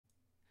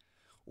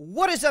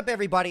What is up,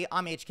 everybody?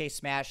 I'm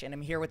HKsmash, and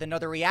I'm here with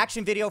another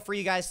reaction video for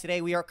you guys today.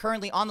 We are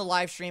currently on the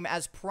live stream.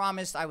 As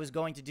promised, I was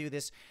going to do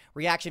this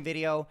reaction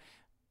video.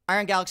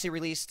 Iron Galaxy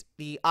released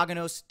the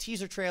Aganos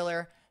teaser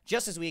trailer,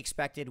 just as we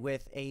expected,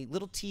 with a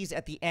little tease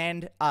at the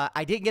end.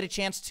 I didn't get a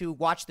chance to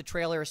watch the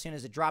trailer as soon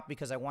as it dropped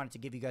because I wanted to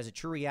give you guys a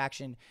true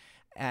reaction.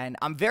 And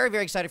I'm very,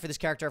 very excited for this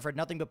character. I've heard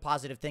nothing but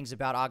positive things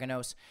about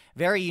Aganos.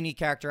 Very unique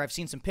character. I've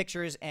seen some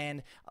pictures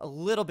and a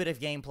little bit of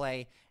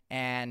gameplay,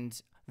 and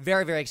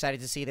very, very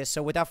excited to see this.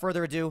 So without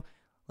further ado,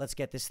 let's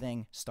get this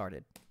thing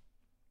started.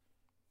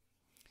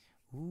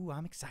 Ooh,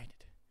 I'm excited.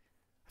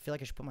 I feel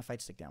like I should put my fight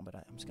stick down, but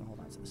I'm just going to hold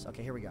on to this.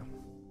 Okay, here we go.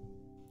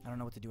 I don't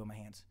know what to do with my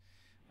hands.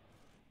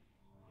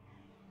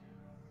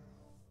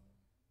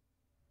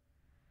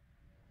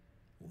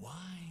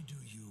 Why do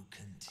you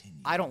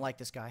continue? I don't like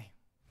this guy.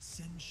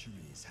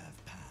 Centuries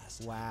have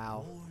passed.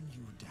 Wow. Worn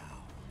you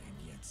down,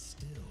 and yet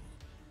still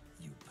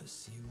you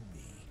pursue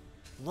me.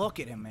 Look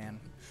at him, man.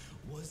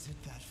 Was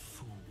it that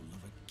fool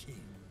of a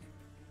king?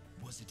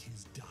 Was it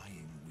his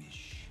dying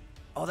wish?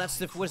 Oh, that's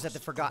the, what is that, the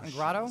Forgotten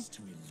Grotto?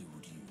 To elude you.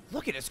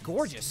 Look at it, it's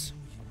gorgeous. Still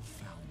you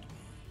found me.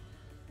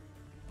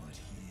 But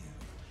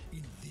here,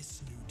 in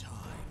this new time,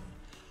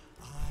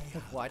 I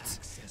have What?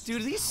 access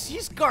Dude, to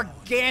he's power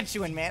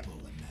gargantuan, man.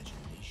 beyond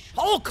imagination.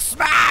 Hulk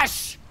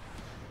smash!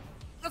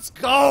 Let's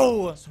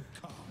go! So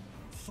come,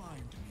 find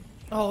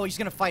me. Oh, he's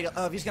gonna fight it,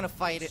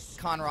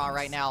 Conra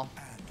right now.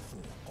 And for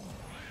all.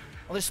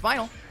 Oh, there's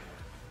Spinal.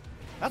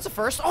 That's a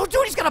first. Oh,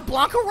 dude, he's got a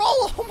Blanca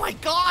roll. Oh, my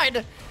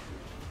God.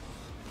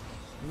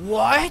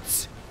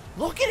 What?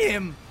 Look at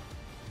him.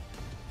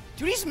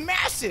 Dude, he's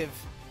massive.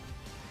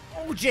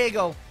 Oh,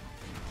 Jago.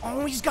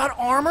 Oh, he's got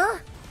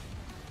armor.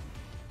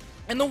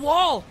 And the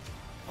wall.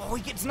 Oh,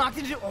 he gets knocked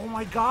into... Oh,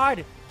 my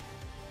God.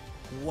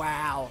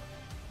 Wow.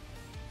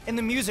 And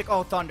the music.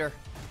 Oh, Thunder.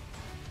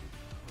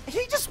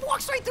 He just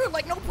walks right through it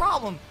like no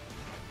problem.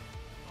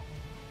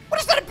 What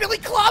is that, a Billy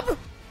Club?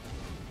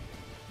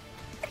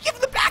 And give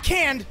him the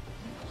backhand.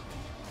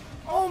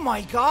 Oh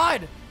my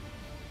God!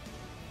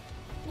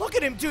 Look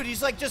at him, dude.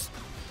 He's like just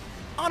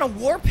on a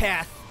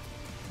warpath.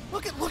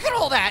 Look at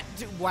all that.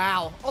 Dude,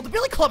 wow. Oh, the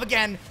Billy Club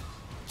again.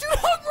 Dude,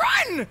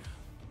 run!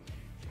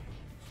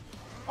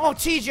 Oh,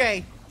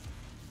 TJ.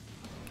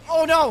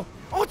 Oh no.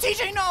 Oh,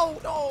 TJ, no.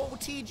 No,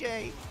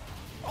 TJ.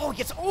 Oh, he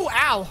gets. Oh,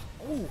 ow.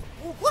 Oh,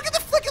 look at the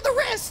flick of the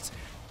wrist.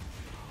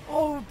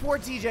 Oh, poor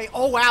TJ.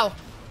 Oh, wow.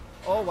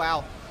 Oh,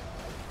 wow.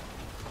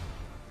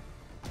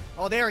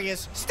 Oh, there he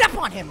is. Step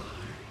on him.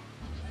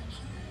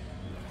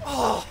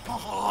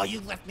 Oh,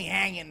 you left me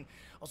hanging.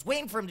 I was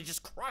waiting for him to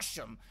just crush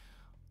him.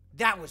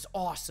 That was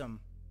awesome.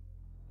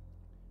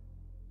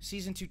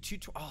 Season 2,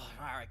 oh,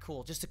 alright,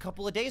 cool. Just a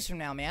couple of days from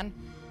now, man.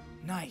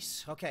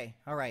 Nice. Okay,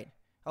 alright.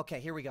 Okay,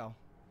 here we go.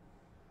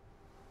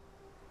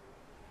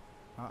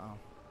 Uh-oh.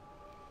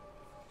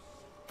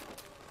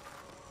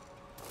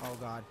 Oh,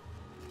 God.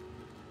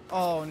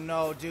 Oh,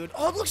 no, dude.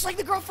 Oh, it looks like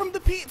the girl from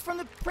the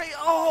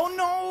oh,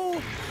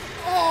 no.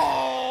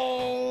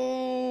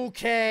 Oh,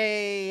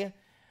 okay.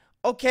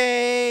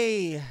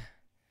 Okay.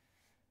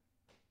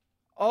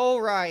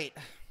 All right.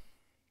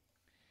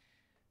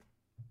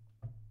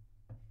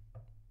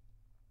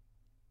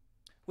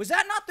 Was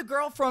that not the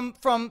girl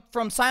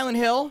from Silent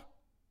Hill?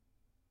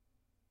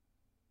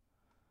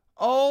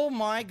 Oh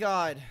my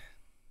God.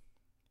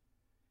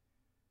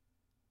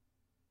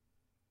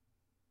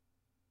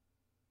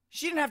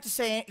 She didn't have to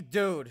say,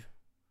 dude.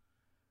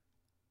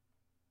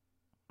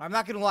 I'm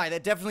not gonna lie,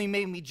 that definitely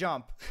made me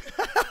jump.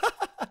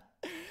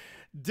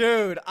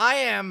 Dude, I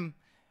am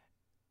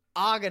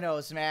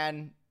Aganos,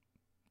 man.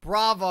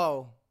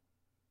 Bravo.